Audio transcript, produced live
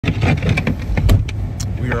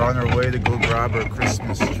We are on our way to go grab our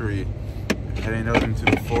Christmas tree. Heading out into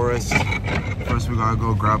the forest. First we gotta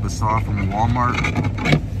go grab a saw from Walmart.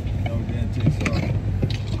 No, we didn't take saw.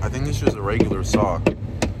 I think it's just a regular saw.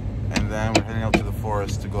 And then we're heading out to the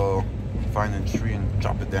forest to go find a tree and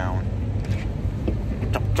chop it down.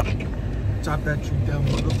 Chop, chop. Chop that tree down,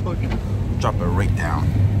 motherfucker. Chop it right down.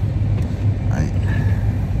 Right.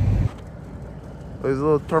 There's a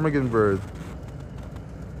little ptarmigan bird.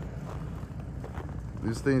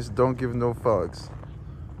 These things don't give no fucks.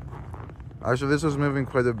 Actually, this was moving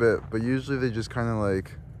quite a bit, but usually they just kind of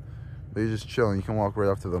like, they just chill and you can walk right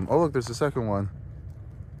up to them. Oh look, there's a second one.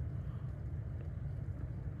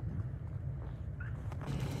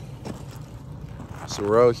 So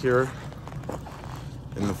we're out here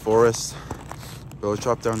in the forest. We'll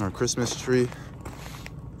chop down our Christmas tree.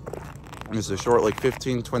 It's a short, like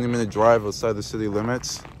 15-20 minute drive outside the city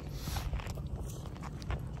limits.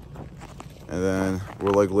 And then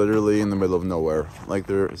we're like literally in the middle of nowhere. Like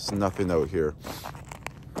there's nothing out here.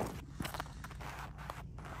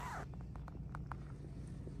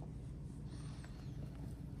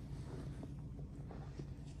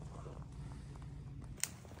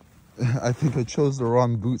 I think I chose the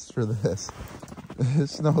wrong boots for this. The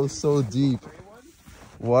snow is so deep.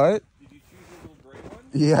 What? Did you choose a little gray one?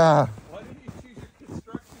 Yeah. Why did you choose your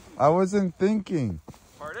construction boots? I wasn't thinking.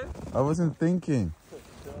 Pardon? I wasn't thinking.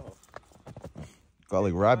 No. Got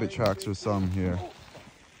like rabbit tracks or something here.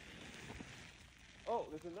 Oh,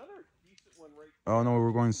 there's another decent one right Oh no,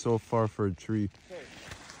 we're going so far for a tree. there.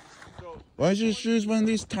 So, Why don't you just choose one of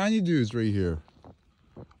these tiny dudes right here?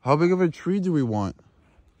 How big of a tree do we want?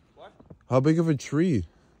 what? How big of a tree?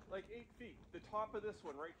 Like 8 feet. The top of this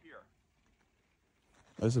one right here.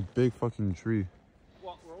 That's a big fucking tree.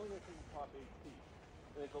 Well, we're only going to the top 8 feet.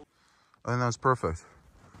 And it goes. I think that's perfect.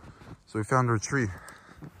 So we found our tree.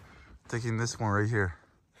 Taking this one right here.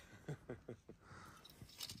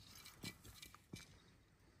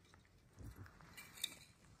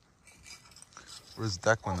 Where's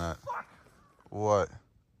Declan at? Fuck. What?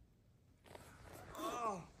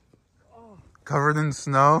 Oh. Oh. Covered in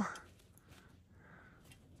snow?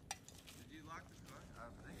 Did you lock this door? I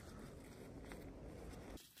don't think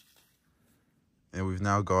so. And we've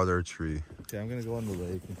now got our tree. Okay, I'm going to go on the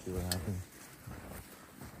lake and see what happens.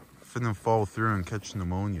 Finna fall through and catch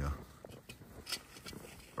pneumonia.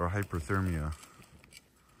 Or hyperthermia.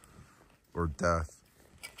 Or death.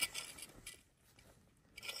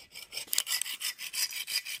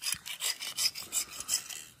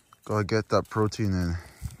 Gotta get that protein in,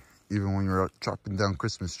 even when you're out chopping down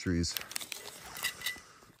Christmas trees.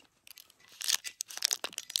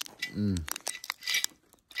 Let me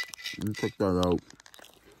take that out.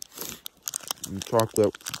 And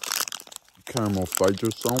chocolate caramel fudge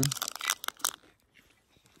or something.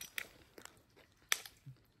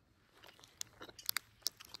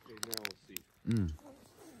 Okay, now we'll see.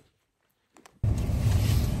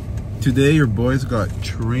 Today your boys got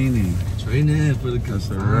training. Training for the That's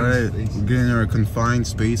right. We're getting our confined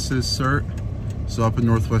spaces cert. So up in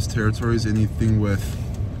Northwest Territories, anything with,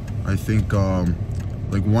 I think,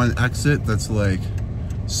 like one exit that's like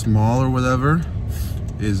small or whatever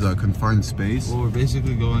is a confined space. Well, we're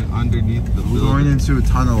basically going underneath the building. We're going into a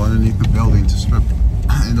tunnel underneath the building to strip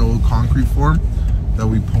an old concrete form that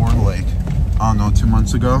we poured like, I don't know, 2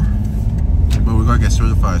 months ago. But we gotta get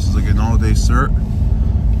certified. So it's like an all-day cert.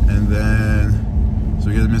 And then, so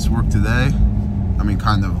we gotta miss work today. I mean,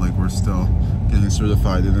 kind of, like we're still getting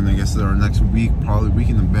certified. And then I guess our next week, probably week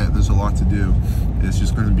and a bit, there's a lot to do. It's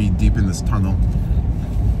just gonna be deep in this tunnel.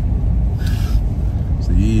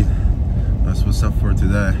 So yeah, that's what's up for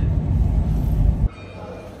today.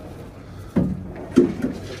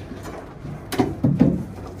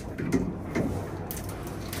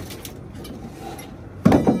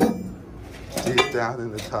 Deep down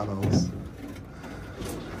in the tunnels.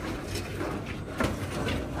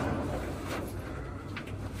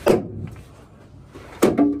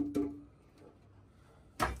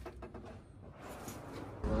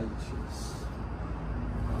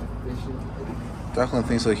 Declan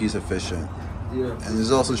thinks like he's efficient. Yeah. And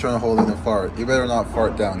he's also trying to hold in a fart. You better not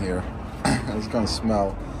fart down here. It's gonna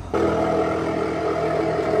smell.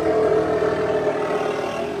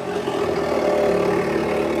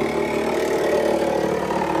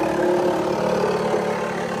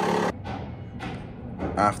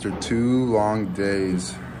 After 2 long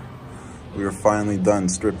days, we are finally done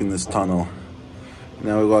stripping this tunnel.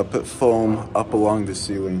 Now we gotta put foam up along the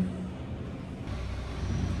ceiling.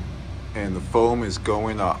 And the foam is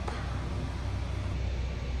going up.